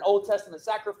offering Old Testament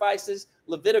sacrifices,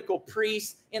 Levitical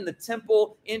priests in the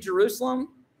temple in Jerusalem.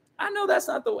 I know that's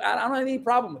not I don't have any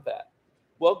problem with that.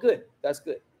 Well, good. That's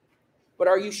good. But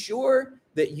are you sure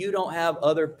that you don't have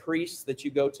other priests that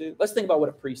you go to? Let's think about what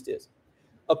a priest is.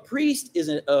 A priest is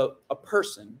a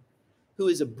person who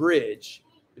is a bridge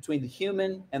between the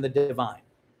human and the divine,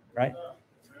 right?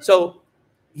 So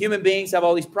human beings have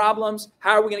all these problems.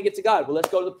 How are we going to get to God? Well, let's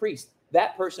go to the priest.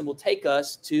 That person will take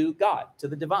us to God, to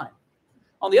the divine.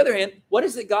 On the other hand, what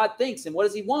is it God thinks and what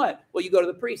does he want? Well, you go to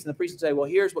the priest, and the priest will say, well,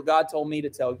 here's what God told me to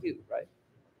tell you, right?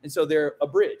 And so they're a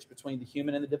bridge between the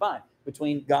human and the divine,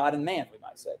 between God and man, we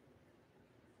might say.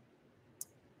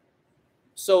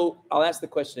 So I'll ask the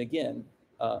question again.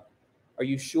 Are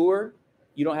you sure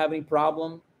you don't have any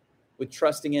problem with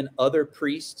trusting in other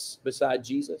priests beside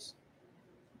Jesus?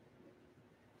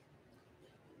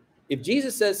 If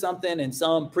Jesus says something and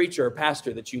some preacher or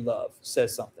pastor that you love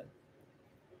says something,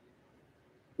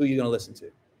 who are you going to listen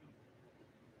to?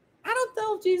 I don't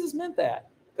know if Jesus meant that,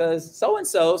 because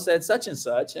so-and-so said such and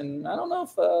such, and I don't know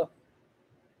if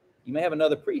you may have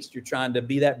another priest you're trying to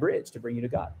be that bridge to bring you to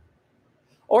God.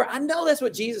 Or I know that's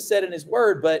what Jesus said in his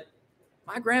word, but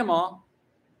my grandma,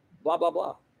 blah, blah,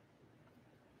 blah.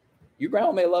 Your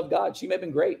grandma may love God. She may have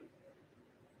been great.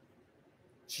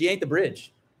 She ain't the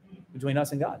bridge between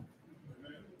us and God.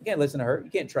 You can't listen to her.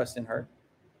 You can't trust in her.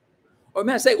 Or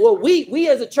man, say, well, we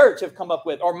as a church have come up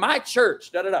with, or my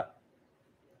church, da-da-da.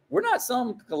 We're not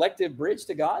some collective bridge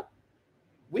to God.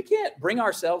 We can't bring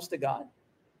ourselves to God.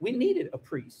 We needed a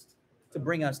priest to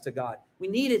bring us to God. We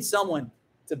needed someone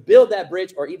to build that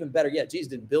bridge, or even better yet, Jesus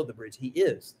didn't build the bridge. He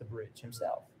is the bridge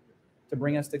himself to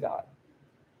bring us to God.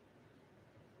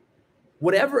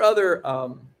 Whatever other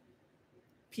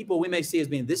people we may see as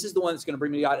being, this is the one that's going to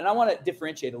bring me to God. And I want to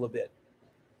differentiate a little bit.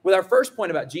 With our first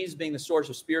point about Jesus being the source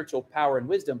of spiritual power and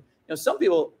wisdom, you know, some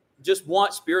people just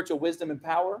want spiritual wisdom and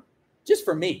power just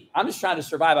for me. I'm just trying to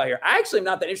survive out here. I actually am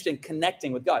not that interested in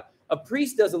connecting with God. A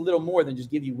priest does a little more than just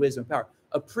give you wisdom and power.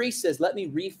 A priest says, let me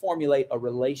reformulate a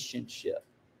relationship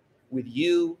with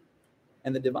you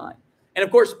and the divine. And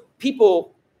of course,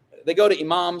 people, they go to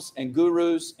imams and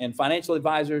gurus and financial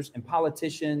advisors and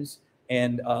politicians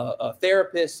and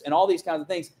therapists and all these kinds of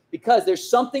things, because there's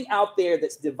something out there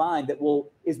that's divine that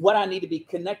is what I need to be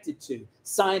connected to.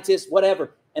 Scientists,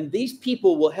 whatever. And these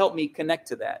people will help me connect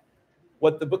to that.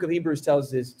 What the book of Hebrews tells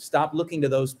us is stop looking to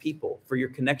those people for your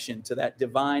connection to that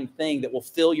divine thing that will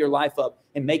fill your life up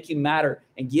and make you matter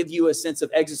and give you a sense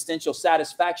of existential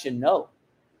satisfaction. No.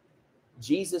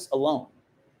 Jesus alone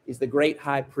is the great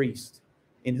high priest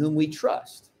in whom we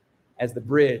trust as the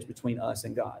bridge between us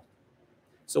and God.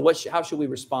 So how should we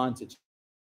respond to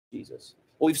Jesus?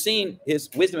 Well, we've seen his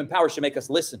wisdom and power should make us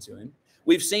listen to him.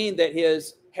 We've seen that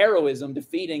his heroism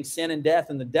defeating sin and death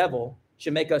and the devil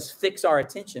should make us fix our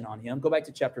attention on him. Go back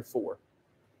to chapter 4,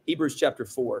 Hebrews chapter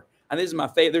 4. And this is my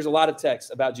favorite. There's a lot of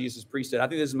texts about Jesus' priesthood. I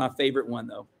think this is my favorite one,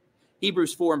 though.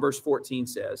 Hebrews 4 and verse 14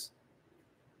 says,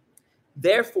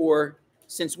 therefore,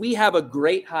 since we have a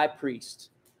great high priest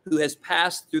who has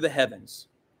passed through the heavens,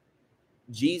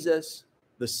 Jesus,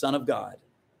 the Son of God,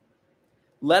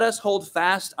 let us hold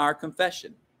fast our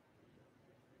confession.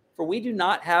 For we do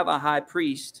not have a high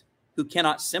priest who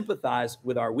cannot sympathize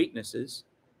with our weaknesses,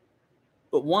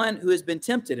 but one who has been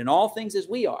tempted in all things as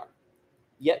we are,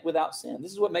 yet without sin.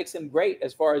 This is what makes him great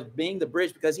as far as being the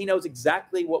bridge, because he knows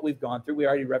exactly what we've gone through. We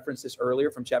already referenced this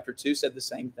earlier from chapter 2, said the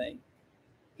same thing.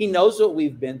 He knows what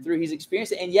we've been through. He's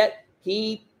experienced it, and yet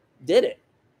he did it.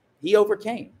 He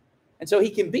overcame. And so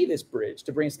he can be this bridge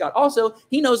to bring us God. Also,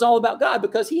 he knows all about God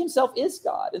because he himself is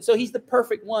God. And so he's the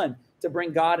perfect one to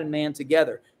bring God and man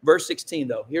together. Verse 16,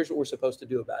 though, here's what we're supposed to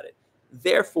do about it.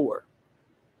 Therefore,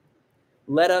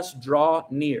 let us draw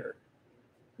near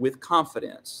with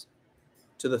confidence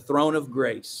to the throne of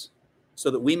grace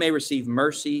so that we may receive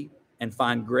mercy and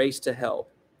find grace to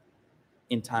help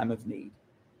in time of need.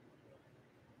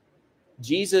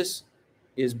 Jesus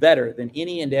is better than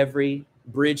any and every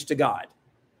bridge to God,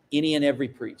 any and every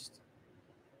priest.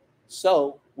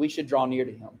 So we should draw near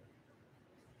to him.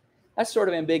 That's sort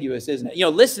of ambiguous, isn't it? You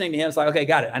know, listening to him, it's like, okay,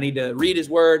 got it. I need to read his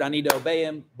word. I need to obey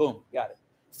him. Boom, got it.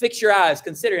 Fix your eyes.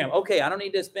 Consider him. Okay, I don't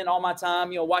need to spend all my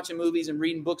time, watching movies and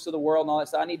reading books of the world and all that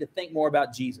stuff. I need to think more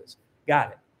about Jesus.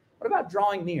 Got it. What about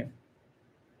drawing near?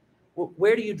 Well,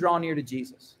 where do you draw near to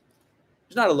Jesus?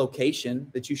 There's not a location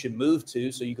that you should move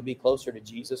to so you could be closer to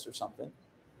Jesus or something.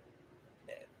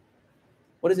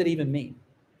 What does it even mean?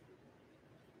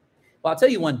 Well, I'll tell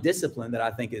you one discipline that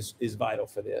I think is vital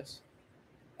for this,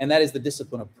 and that is the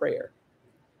discipline of prayer.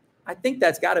 I think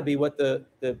that's got to be what the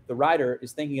writer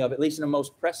is thinking of, at least in a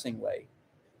most pressing way.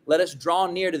 Let us draw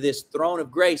near to this throne of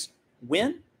grace.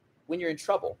 When? When you're in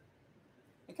trouble.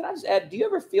 And can I just add, do you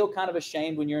ever feel kind of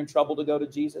ashamed when you're in trouble to go to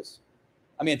Jesus?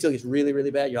 I mean, until it's really,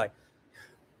 really bad, you're like,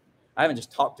 I haven't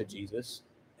just talked to Jesus,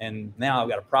 and now I've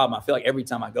got a problem. I feel like every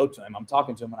time I go to him, I'm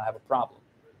talking to him when I have a problem.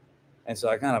 And so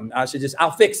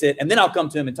I'll fix it, and then I'll come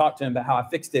to him and talk to him about how I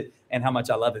fixed it and how much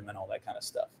I love him and all that kind of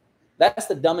stuff. That's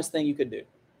the dumbest thing you could do.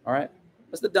 All right?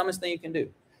 That's the dumbest thing you can do.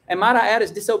 And might I add,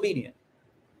 is disobedient.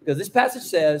 Because this passage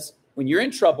says, when you're in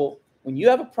trouble, when you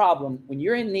have a problem, when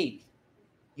you're in need,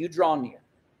 you draw near.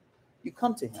 You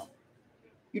come to him.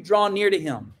 You draw near to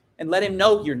him and let him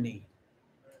know your need,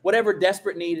 whatever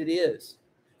desperate need it is.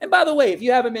 And by the way, if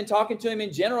you haven't been talking to him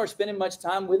in general or spending much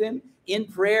time with him in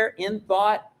prayer, in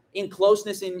thought, in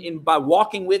closeness, by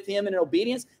walking with him and in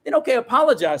obedience, then okay,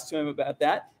 apologize to him about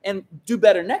that and do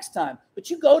better next time. But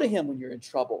you go to him when you're in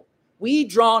trouble. We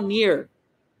draw near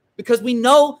because we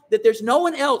know that there's no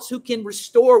one else who can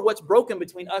restore what's broken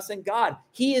between us and God.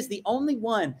 He is the only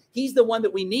one. He's the one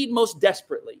that we need most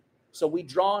desperately. So we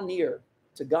draw near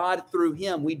to God through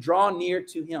him. We draw near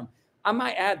to him. I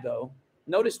might add, though,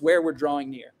 notice where we're drawing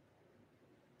near.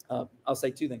 I'll say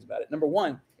two things about it. Number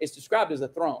one, it's described as a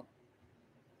throne.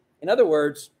 In other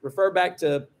words, refer back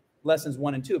to lessons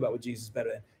 1 and 2 about what Jesus is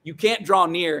better than. You can't draw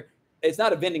near. It's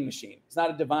not a vending machine. It's not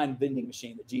a divine vending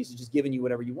machine that Jesus is just giving you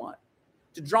whatever you want.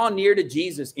 To draw near to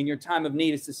Jesus in your time of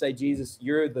need is to say, Jesus,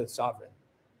 you're the sovereign.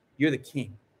 You're the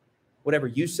king. Whatever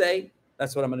you say,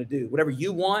 that's what I'm going to do. Whatever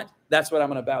you want, that's what I'm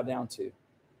going to bow down to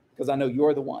because I know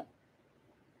you're the one.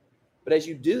 But as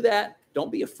you do that,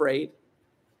 don't be afraid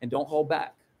and don't hold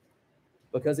back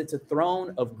because it's a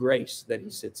throne of grace that he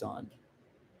sits on.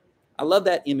 I love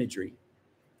that imagery.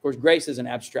 Of course, grace is an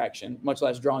abstraction, much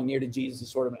less drawing near to Jesus is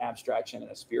sort of an abstraction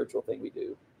and a spiritual thing we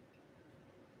do.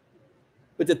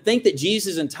 But to think that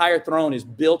Jesus' entire throne is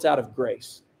built out of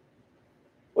grace.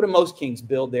 What do most kings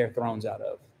build their thrones out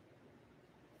of?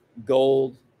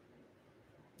 Gold,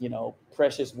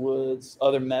 precious woods,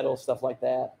 other metals, stuff like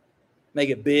that. Make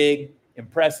it big,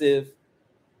 impressive.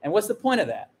 And what's the point of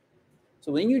that?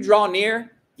 So when you draw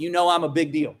near, you know I'm a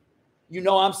big deal. You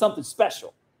know I'm something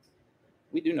special.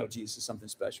 We do know Jesus is something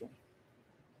special.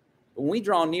 But when we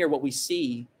draw near, what we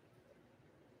see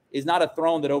is not a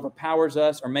throne that overpowers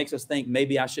us or makes us think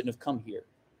maybe I shouldn't have come here.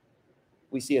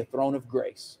 We see a throne of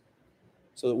grace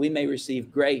so that we may receive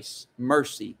grace,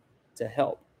 mercy to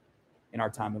help in our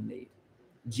time of need.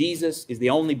 Jesus is the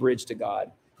only bridge to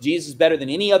God. Jesus is better than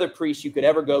any other priest you could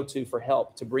ever go to for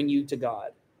help to bring you to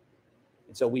God.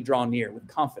 And so we draw near with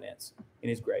confidence in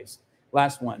his grace.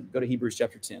 Last one, go to Hebrews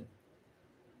chapter 10.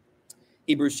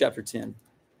 Hebrews chapter 10.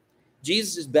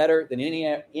 Jesus is better than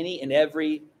any and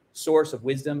every source of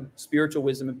wisdom, spiritual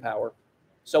wisdom and power.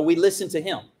 So we listen to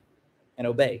him and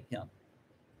obey him.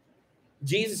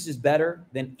 Jesus is better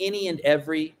than any and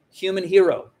every human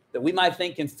hero that we might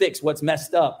think can fix what's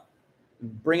messed up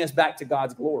and bring us back to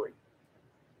God's glory.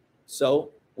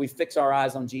 So we fix our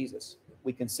eyes on Jesus.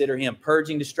 We consider him,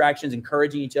 purging distractions,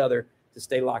 encouraging each other to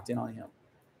stay locked in on him.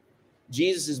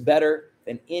 Jesus is better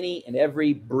than any and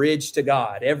every bridge to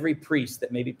God, every priest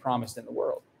that may be promised in the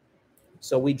world.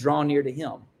 So we draw near to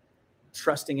him,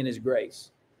 trusting in his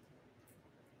grace.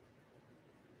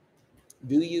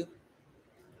 Do you?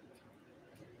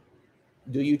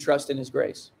 Do you trust in his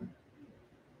grace?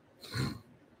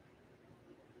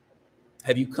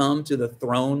 Have you come to the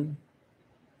throne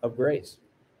of grace?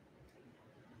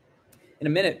 In a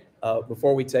minute,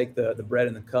 before we take the bread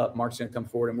and the cup, Mark's going to come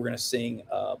forward and we're going to sing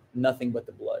Nothing But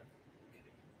the Blood.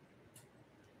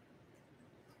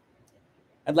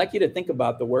 I'd like you to think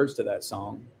about the words to that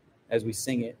song as we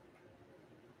sing it.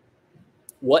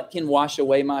 What can wash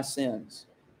away my sins?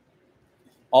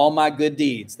 All my good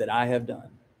deeds that I have done.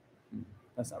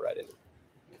 That's not right, is it?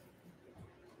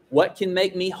 What can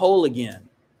make me whole again?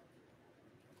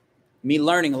 Me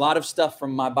learning a lot of stuff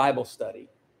from my Bible study.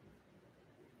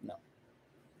 No.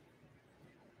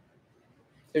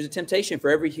 There's a temptation for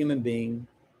every human being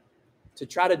to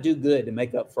try to do good to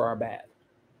make up for our bad.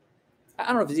 I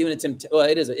don't know if it's even a temptation. Well,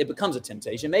 it is. It becomes a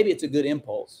temptation. Maybe it's a good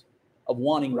impulse of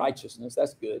wanting righteousness.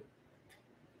 That's good.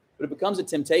 But it becomes a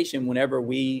temptation whenever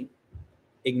we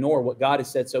ignore what God has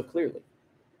said so clearly.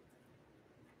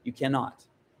 You cannot.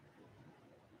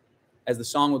 As the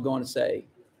song would go on to say,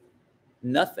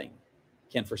 nothing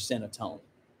can for sin atone.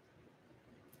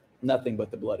 Nothing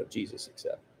but the blood of Jesus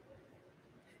except.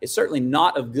 It's certainly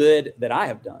not of good that I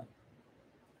have done.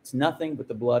 It's nothing but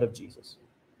the blood of Jesus.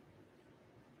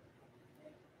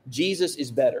 Jesus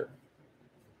is better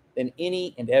than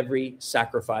any and every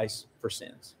sacrifice for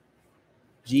sins.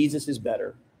 Jesus is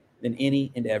better than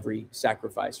any and every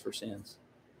sacrifice for sins.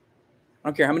 I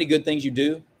don't care how many good things you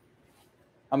do,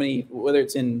 how many, whether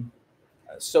it's in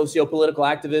socio-political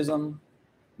activism,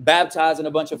 baptizing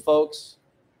a bunch of folks,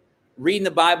 reading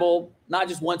the Bible, not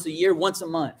just once a year, once a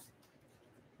month,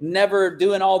 never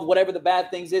doing all whatever the bad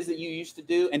things is that you used to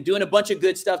do, and doing a bunch of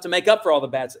good stuff to make up for all the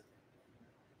bad stuff.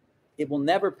 It will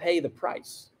never pay the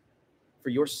price for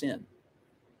your sin,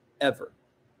 ever.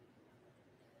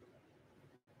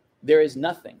 There is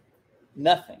nothing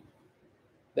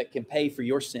that can pay for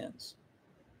your sins.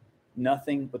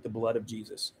 Nothing but the blood of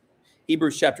Jesus.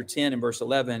 Hebrews chapter 10 and verse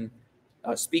 11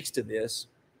 speaks to this.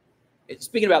 It's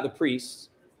speaking about the priests.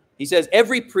 He says,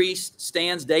 every priest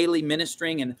stands daily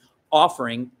ministering and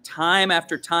offering time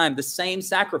after time the same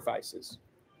sacrifices,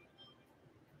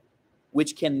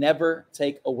 which can never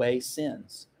take away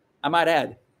sins. I might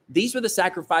add, these were the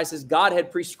sacrifices God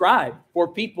had prescribed for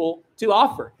people to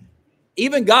offer.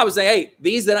 Even God was saying,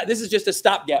 hey, this is just a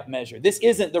stopgap measure. This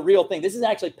isn't the real thing. This isn't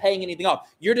actually paying anything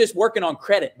off. You're just working on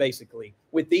credit, basically,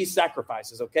 with these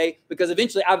sacrifices, okay? Because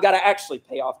eventually I've got to actually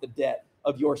pay off the debt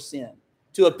of your sin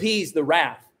to appease the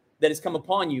wrath that has come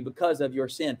upon you because of your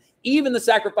sin. Even the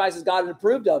sacrifices God had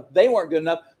approved of, they weren't good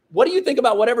enough. What do you think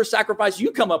about whatever sacrifice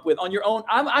you come up with on your own?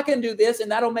 I can do this and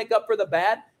that'll make up for the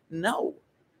bad. No.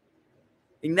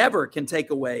 He never can take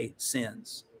away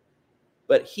sins.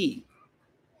 But he,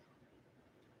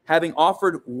 having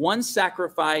offered one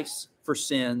sacrifice for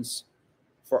sins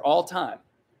for all time,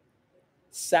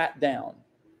 sat down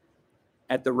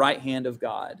at the right hand of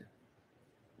God,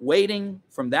 waiting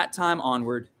from that time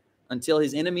onward until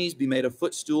his enemies be made a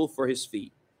footstool for his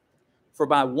feet. For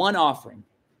by one offering,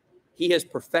 he has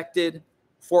perfected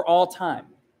for all time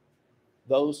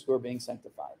those who are being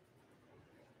sanctified.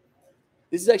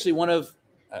 This is actually one of,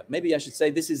 maybe I should say,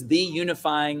 this is the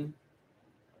unifying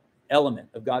element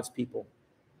of God's people.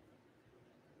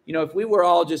 You know, if we were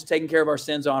all just taking care of our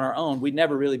sins on our own, we'd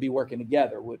never really be working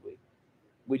together, would we?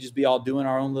 We'd just be all doing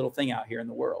our own little thing out here in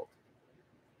the world.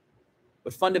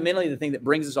 But fundamentally, the thing that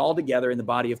brings us all together in the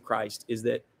body of Christ is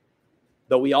that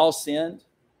though we all sinned,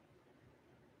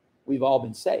 we've all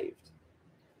been saved.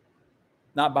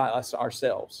 Not by us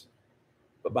ourselves,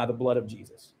 but by the blood of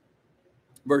Jesus.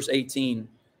 Verse 18,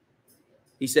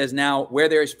 he says, now where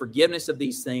there is forgiveness of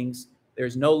these things, there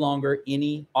is no longer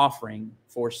any offering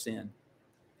for sin.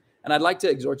 And I'd like to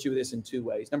exhort you with this in two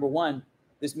ways. Number one,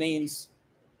 this means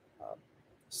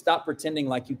stop pretending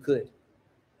like you could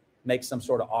make some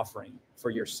sort of offering for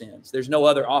your sins. There's no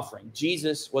other offering.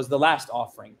 Jesus was the last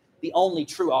offering, the only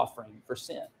true offering for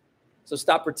sin. So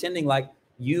stop pretending like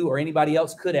you or anybody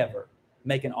else could ever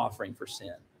make an offering for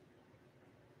sin.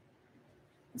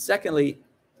 And secondly,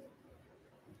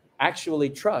 actually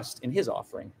trust in his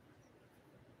offering.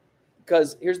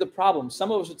 Because here's the problem.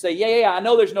 Some of us would say, yeah, I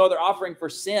know there's no other offering for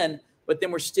sin, but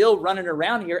then we're still running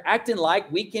around here acting like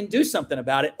we can do something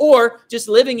about it, or just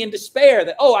living in despair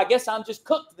that, I guess I'm just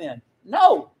cooked then.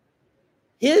 No.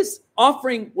 His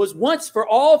offering was once for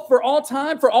all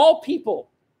time, for all people.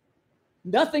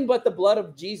 Nothing but the blood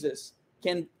of Jesus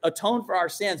can atone for our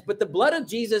sins. But the blood of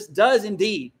Jesus does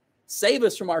indeed save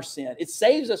us from our sin. It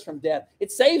saves us from death.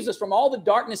 It saves us from all the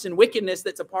darkness and wickedness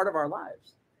that's a part of our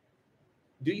lives.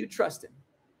 Do you trust him?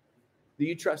 Do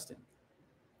you trust him?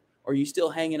 Or are you still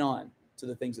hanging on to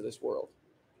the things of this world?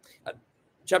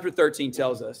 Chapter 13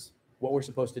 tells us what we're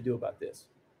supposed to do about this.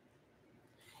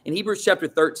 In Hebrews chapter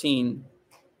 13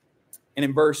 and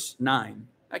in verse 9,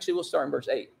 actually we'll start in verse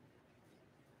 8.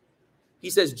 He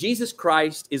says, Jesus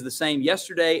Christ is the same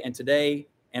yesterday and today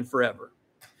and forever.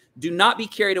 Do not be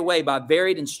carried away by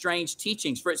varied and strange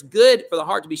teachings, for it's good for the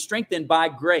heart to be strengthened by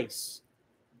grace,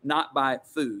 not by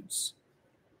foods,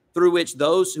 through which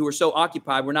those who were so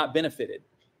occupied were not benefited.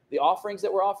 The offerings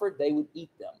that were offered, they would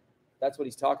eat them. That's what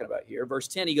he's talking about here. Verse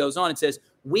 10, he goes on and says,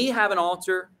 we have an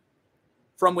altar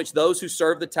from which those who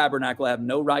serve the tabernacle have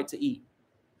no right to eat.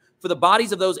 For the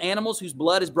bodies of those animals whose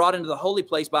blood is brought into the holy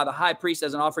place by the high priest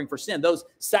as an offering for sin, those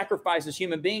sacrifices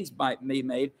human beings might be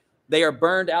made, they are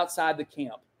burned outside the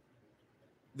camp.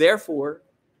 Therefore,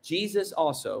 Jesus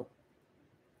also,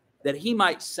 that he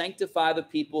might sanctify the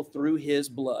people through his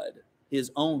blood,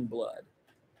 his own blood,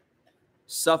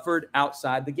 suffered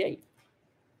outside the gate.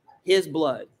 His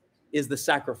blood is the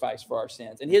sacrifice for our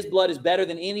sins. And his blood is better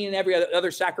than any and every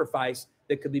other sacrifice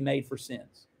that could be made for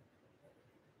sins.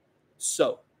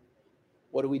 So,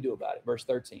 what do we do about it? Verse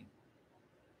 13.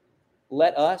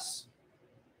 Let us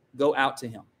go out to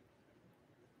him,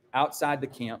 outside the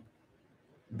camp,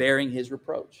 bearing his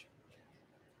reproach.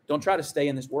 Don't try to stay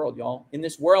in this world, y'all. In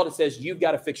this world, it says you've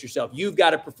got to fix yourself. You've got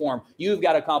to perform. You've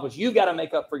got to accomplish. You've got to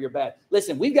make up for your bad.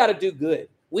 Listen, we've got to do good.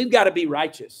 We've got to be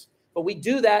righteous. But we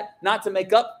do that not to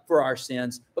make up for our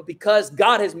sins, but because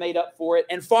God has made up for it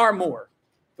and far more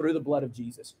through the blood of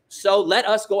Jesus. So let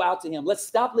us go out to him. Let's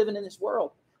stop living in this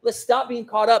world. Let's stop being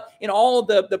caught up in all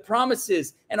the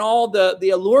promises and all the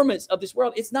allurements of this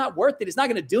world. It's not worth it. It's not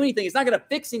going to do anything. It's not going to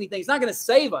fix anything. It's not going to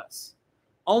save us.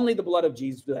 Only the blood of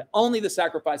Jesus do that. Only the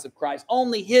sacrifice of Christ.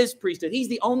 Only his priesthood. He's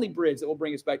the only bridge that will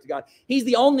bring us back to God. He's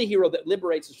the only hero that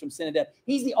liberates us from sin and death.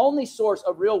 He's the only source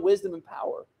of real wisdom and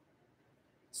power.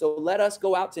 So let us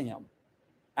go out to him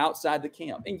outside the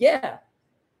camp. And yeah,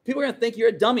 people are going to think you're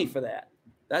a dummy for that.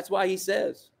 That's why he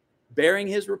says, bearing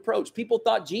his reproach. People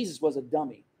thought Jesus was a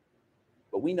dummy,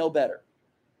 but we know better.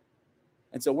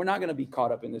 And so we're not going to be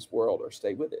caught up in this world or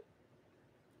stay with it.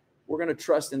 We're going to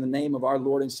trust in the name of our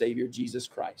Lord and Savior, Jesus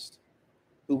Christ,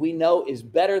 who we know is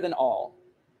better than all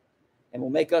and will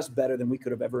make us better than we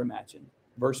could have ever imagined.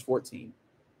 Verse 14,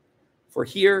 for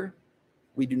here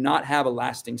we do not have a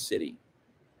lasting city,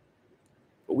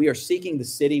 but we are seeking the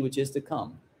city which is to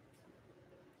come.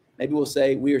 Maybe we'll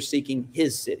say we are seeking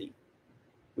his city,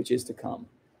 which is to come,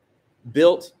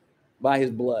 built by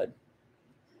his blood,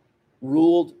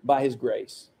 ruled by his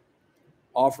grace,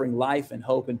 offering life and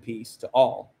hope and peace to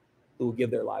all who will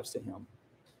give their lives to him.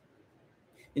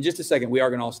 In just a second, we are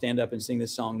going to all stand up and sing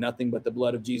this song, Nothing But the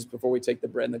Blood of Jesus, before we take the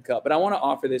bread and the cup. But I want to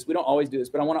offer this. We don't always do this,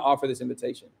 but I want to offer this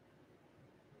invitation.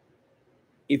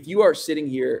 If you are sitting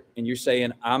here and you're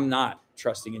saying, I'm not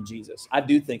trusting in Jesus, I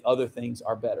do think other things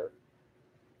are better.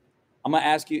 I'm going to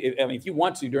ask you, if you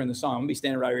want to during the song, I'm going to be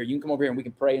standing right here. You can come over here and we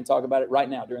can pray and talk about it right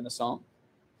now during the song.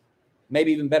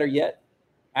 Maybe even better yet,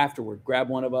 afterward, grab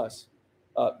one of us.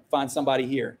 Find somebody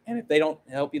here. And if they don't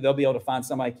help you, they'll be able to find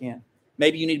somebody who can.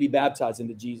 Maybe you need to be baptized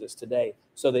into Jesus today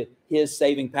so that his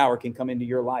saving power can come into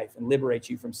your life and liberate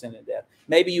you from sin and death.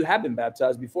 Maybe you have been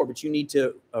baptized before, but you need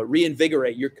to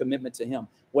reinvigorate your commitment to him.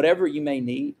 Whatever you may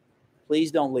need,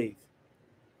 please don't leave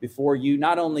before you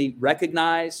not only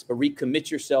recognize or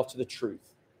recommit yourself to the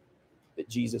truth that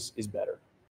Jesus is better.